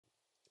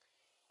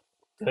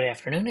Good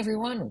afternoon,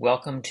 everyone.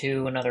 Welcome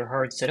to another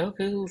hard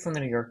Sudoku from the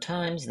New York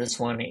Times. This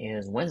one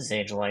is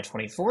Wednesday, July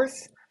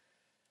 24th.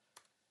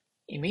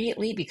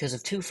 Immediately, because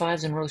of two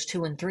fives in rows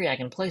 2 and 3, I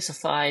can place a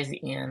 5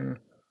 in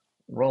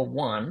row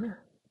 1.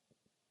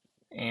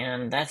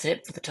 And that's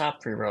it for the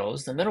top 3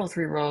 rows. The middle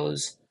 3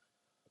 rows,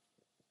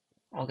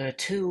 I'll get a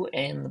 2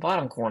 in the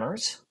bottom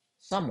corners,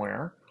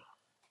 somewhere.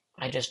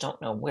 I just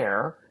don't know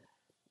where.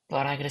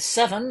 But I get a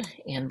 7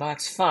 in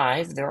box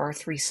 5. There are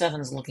 3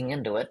 sevens looking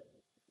into it.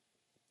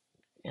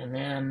 And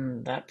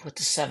then that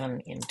puts a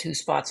 7 in 2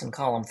 spots in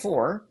column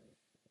 4.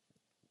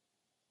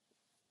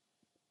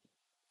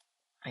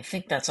 I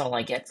think that's all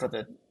I get for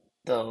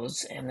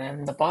those. And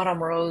then the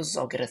bottom rows,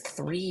 I'll get a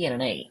 3 and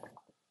an 8.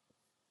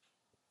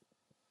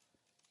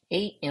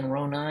 8 in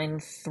row 9,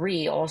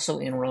 3 also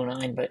in row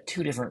 9, but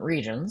 2 different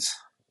regions.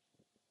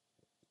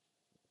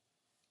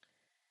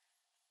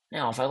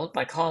 Now, if I look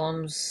by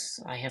columns,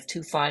 I have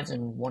 2 5s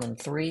in 1 and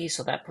 3,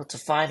 so that puts a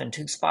 5 in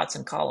 2 spots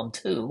in column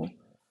 2.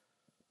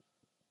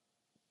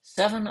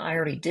 7 I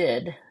already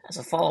did, as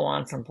a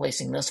follow-on from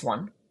placing this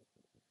one.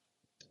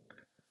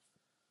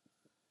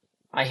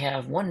 I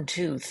have 1,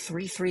 2,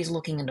 3 threes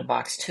looking into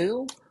box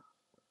 2, which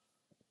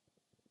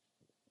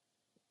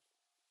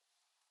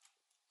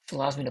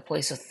allows me to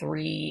place a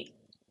 3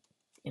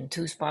 in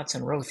 2 spots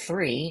in row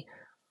 3.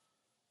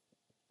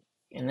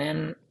 And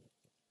then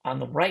on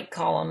the right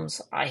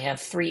columns, I have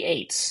 3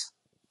 8s,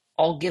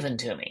 all given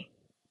to me.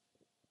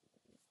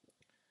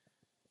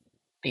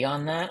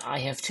 Beyond that, I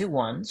have 2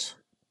 1s.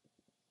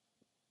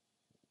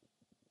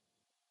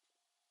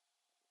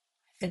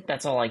 I think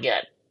that's all I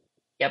get.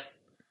 Yep.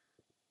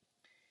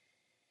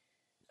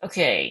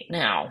 Okay,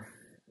 now,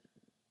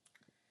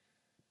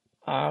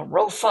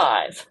 row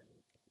 5.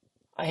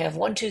 I have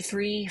 1, 2,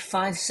 3,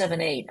 5, 7,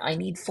 8. I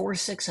need 4,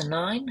 6, and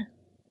 9.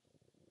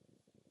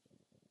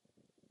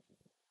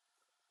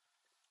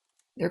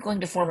 They're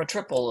going to form a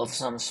triple of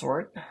some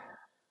sort.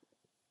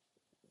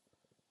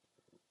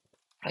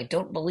 I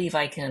don't believe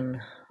I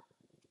can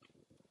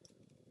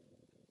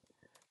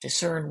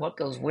discern what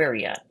goes where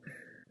yet.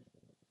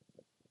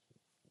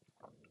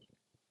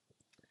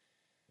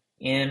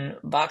 In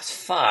box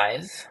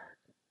 5,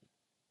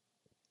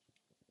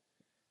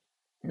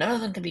 none of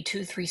them can be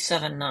 2, 3,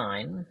 7,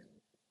 9.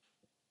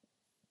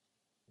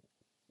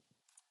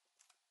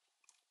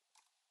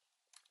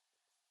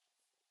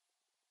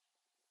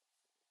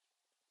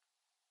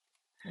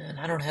 And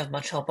I don't have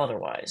much help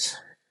otherwise.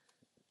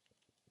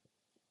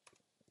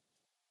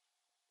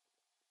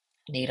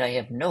 Indeed, I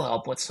have no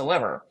help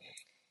whatsoever.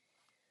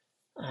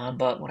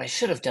 But what I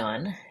should have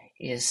done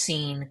is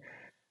seen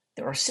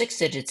there are 6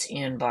 digits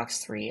in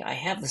box 3. I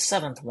have the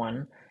 7th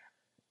one,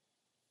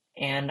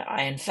 and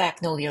I in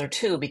fact know the other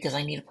 2 because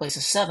I need to place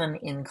a 7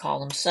 in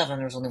column 7.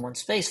 There's only 1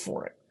 space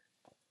for it.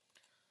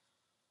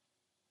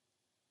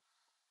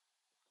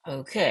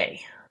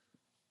 Okay.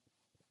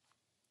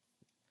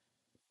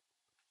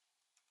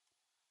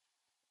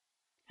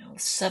 Now the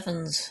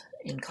 7s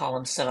in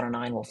column 7 and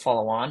 9 will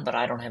follow on, but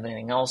I don't have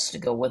anything else to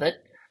go with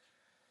it.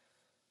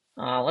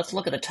 Let's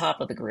look at the top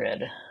of the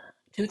grid.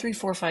 2, 3,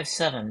 4, 5,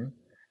 7.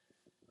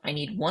 I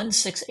need 1,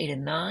 6, 8,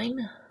 and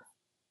 9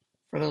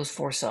 for those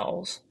 4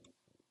 cells.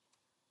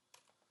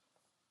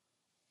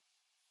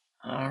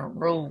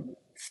 Row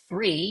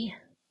 3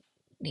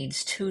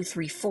 needs 2,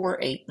 3, 4,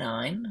 8,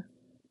 9.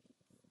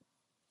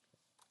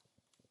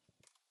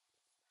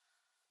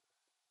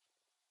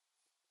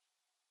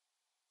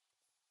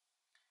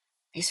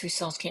 These 3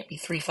 cells can't be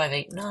 3, 5,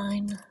 8,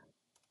 9.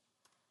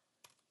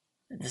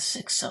 The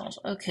 6 cells.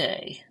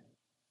 Okay.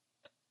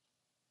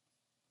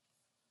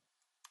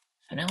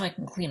 So now I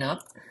can clean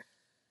up.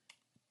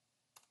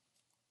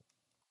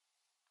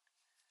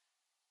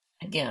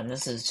 Again,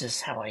 this is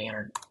just how I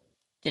enter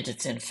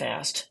digits in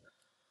fast.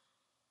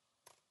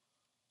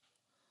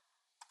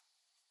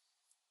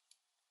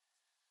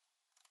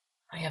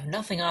 I have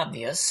nothing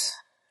obvious.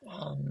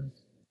 Oh,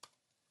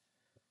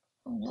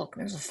 look,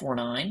 there's a 4,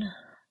 9.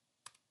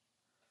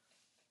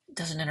 It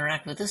doesn't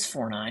interact with this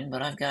 4, 9,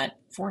 but I've got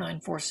 4, 9,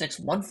 4, 6,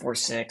 1, 4,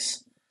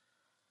 6.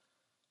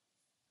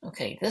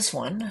 Okay, this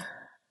one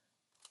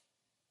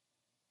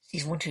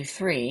sees 1, 2,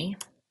 3.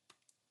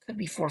 Could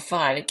be 4,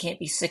 5. It can't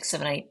be 6,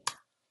 7, 8.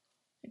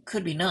 It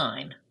could be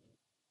 9.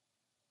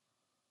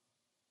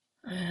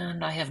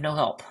 And I have no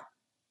help.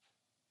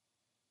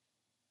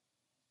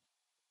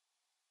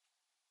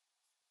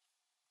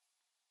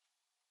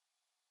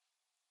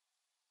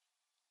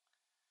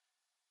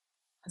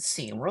 Let's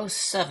see, row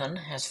 7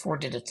 has 4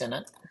 digits in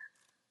it.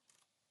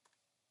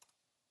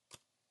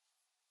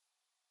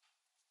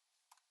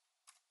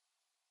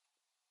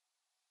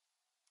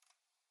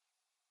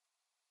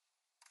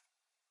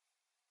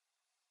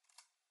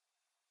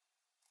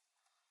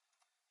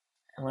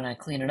 And when I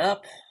clean it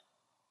up,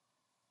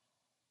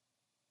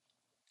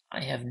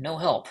 I have no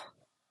help.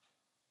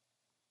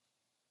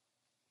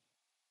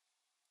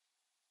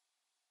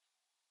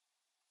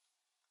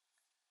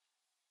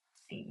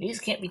 See, these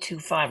can't be 2,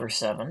 5, or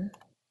 7.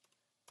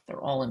 They're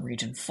all in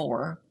region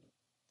 4.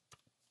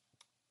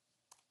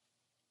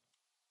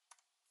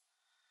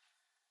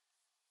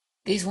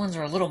 These ones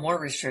are a little more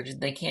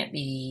restricted. They can't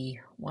be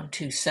 1,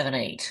 2, 7,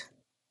 8.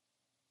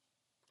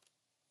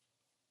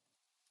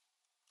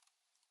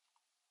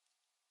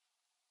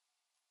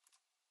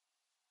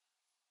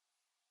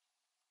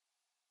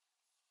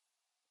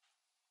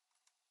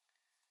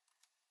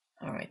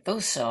 All right,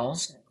 those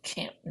cells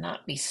can't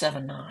not be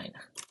 7, 9.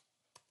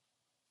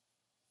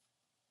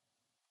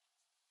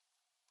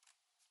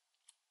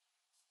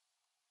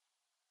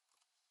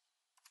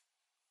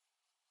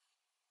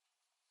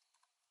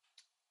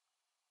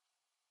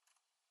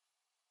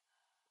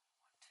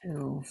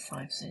 2,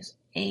 5, 6,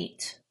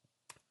 8.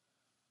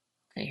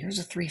 Okay, here's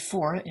a 3,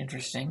 4.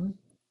 Interesting.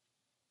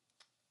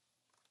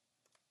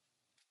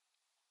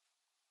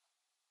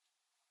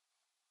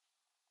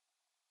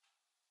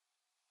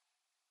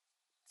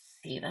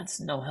 See, that's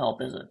no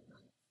help, is it?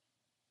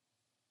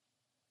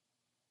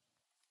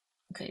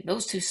 Okay,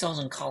 those two cells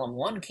in column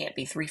 1 can't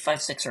be 3,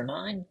 5, 6, or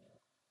 9.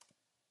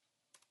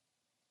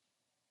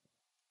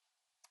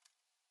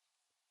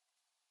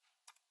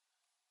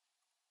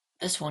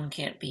 This one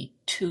can't be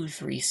 2,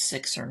 3,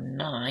 6, or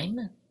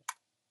 9.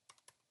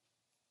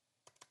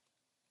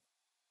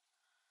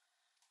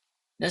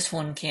 This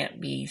one can't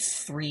be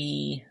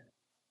 3,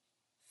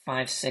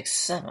 5, 6,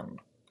 7.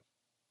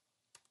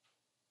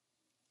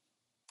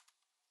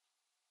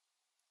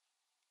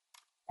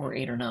 Or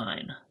 8 or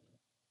 9.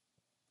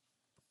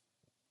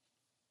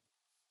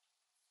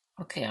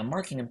 Okay, I'm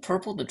marking in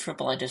purple the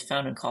triple I just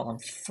found in column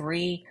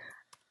 3.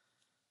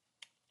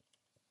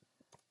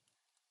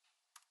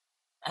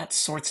 That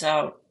sorts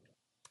out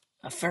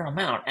a fair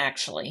amount,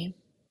 actually.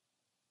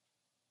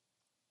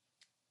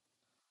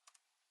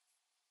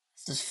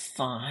 This is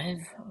 5.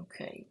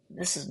 Okay,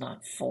 this is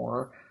not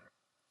 4.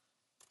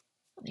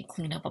 Let me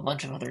clean up a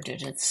bunch of other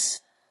digits.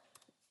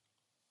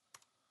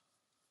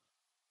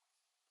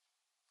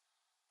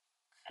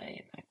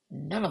 Okay,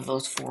 none of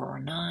those 4 are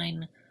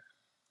 9.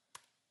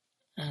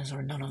 As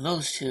are none of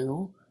those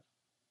 2.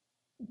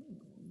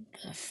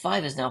 The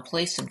 5 is now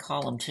placed in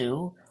column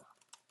 2,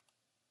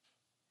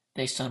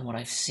 based on what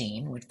I've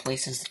seen, which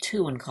places the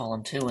 2 in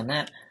column 2, and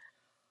that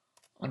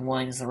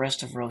unwinds the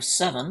rest of row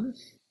 7.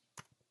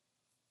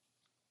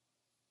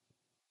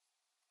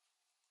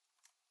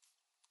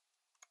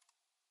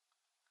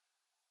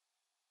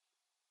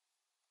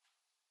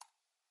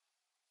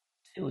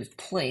 Two is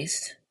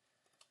placed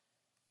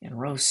in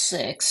row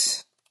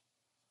 6.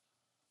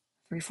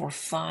 3, 4,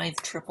 5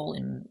 triple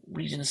in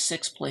region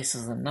 6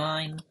 places the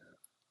 9.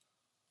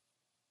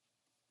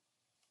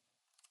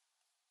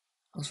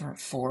 Those aren't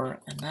 4,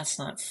 and that's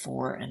not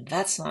 4, and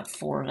that's not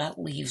 4. That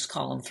leaves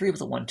column 3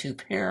 with a 1, 2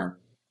 pair.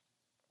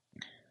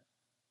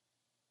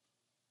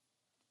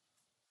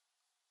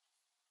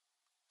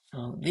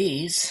 So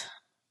these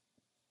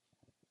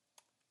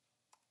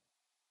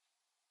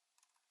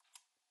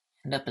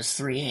end up as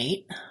 3,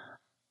 8.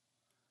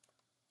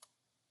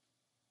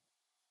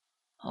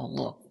 Oh,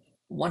 look,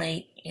 1,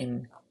 8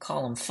 in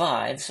column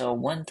 5, so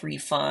 1, 3,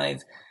 5,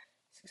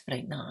 6,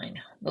 8,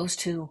 9. Those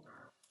two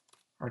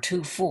are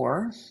 2,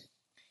 4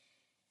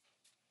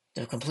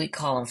 to complete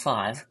column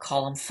 5.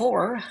 Column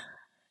 4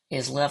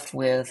 is left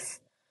with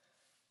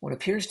what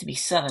appears to be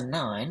 7,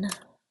 9.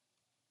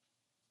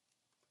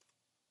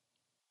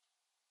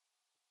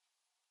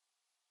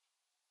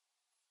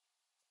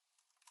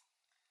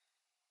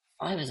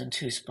 5 is in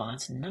 2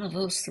 spots. None of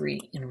those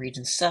 3 in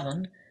region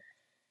 7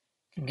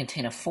 can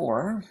contain a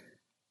 4.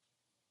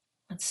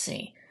 Let's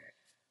see.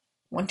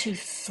 1, 2,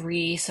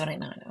 3, 7, 8,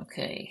 9.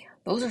 Okay.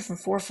 Those are from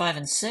 4, 5,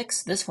 and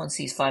 6. This one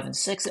sees 5 and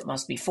 6. It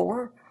must be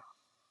 4.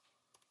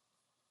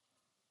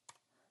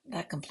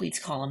 That completes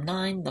column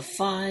 9. The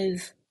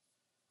 5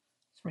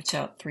 sorts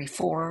out 3,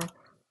 4.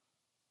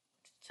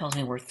 Tells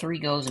me where 3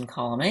 goes in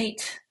column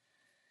 8.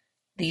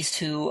 These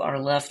two are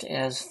left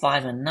as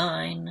 5 and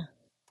 9.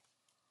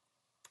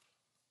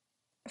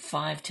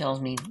 5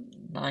 tells me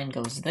 9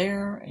 goes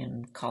there,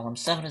 and column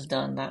 7 is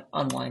done. That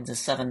unwinds as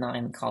 7, 9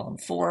 in column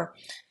 4.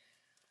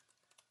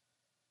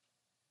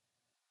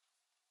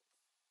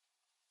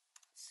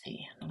 Let's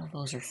see, none of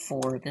those are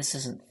 4. This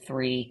isn't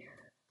 3.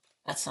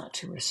 That's not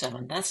 2 or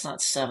 7. That's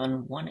not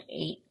 7. 1,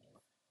 8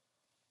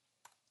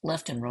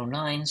 left in row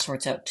 9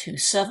 sorts out 2,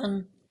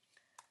 7.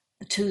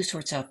 The 2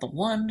 sorts out the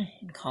 1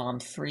 in column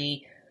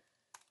 3.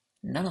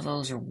 None of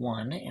those are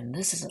 1, and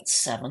this isn't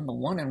 7. The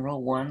 1 in row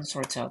 1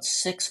 sorts out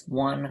 6,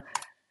 1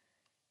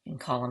 in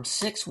column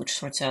 6, which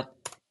sorts out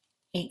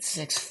 8,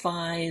 6,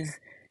 5.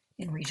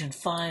 In region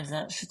 5,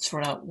 that should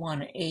sort out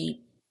 1,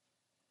 8.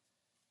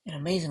 And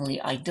amazingly,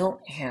 I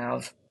don't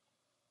have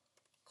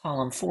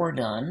column 4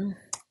 done,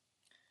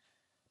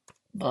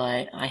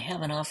 but I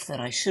have enough that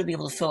I should be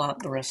able to fill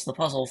out the rest of the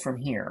puzzle from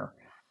here.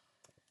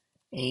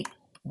 8,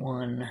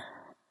 1,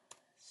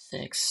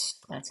 6,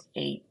 that's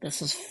 8.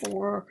 This is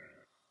 4,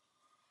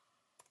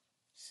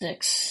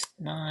 6,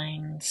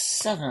 9,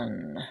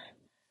 7.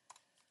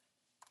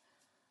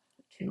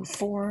 2,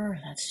 4,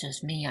 that's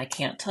just me, I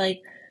can't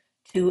type.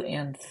 2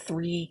 and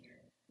 3,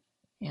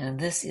 and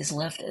this is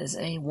left as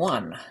a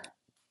 1.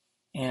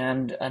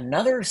 And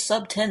another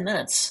sub 10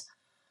 minutes.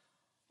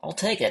 I'll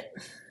take it.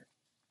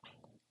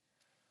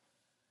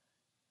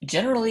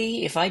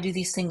 Generally, if I do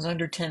these things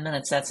under 10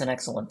 minutes, that's an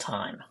excellent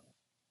time.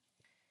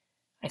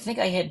 I think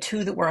I had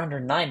two that were under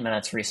 9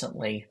 minutes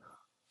recently,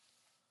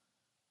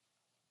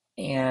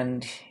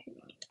 and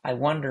I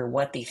wonder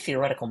what the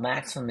theoretical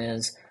maximum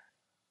is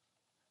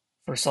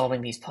for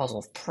solving these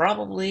puzzles.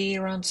 Probably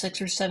around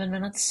 6 or 7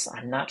 minutes.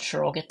 I'm not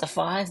sure I'll get to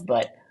 5,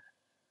 but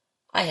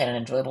I had an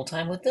enjoyable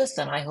time with this,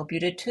 and I hope you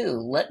did too.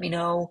 Let me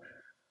know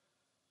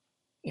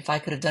if I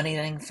could have done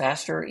anything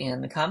faster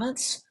in the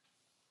comments.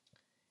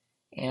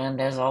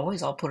 And as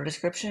always, I'll put a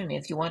description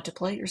if you want to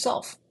play it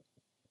yourself.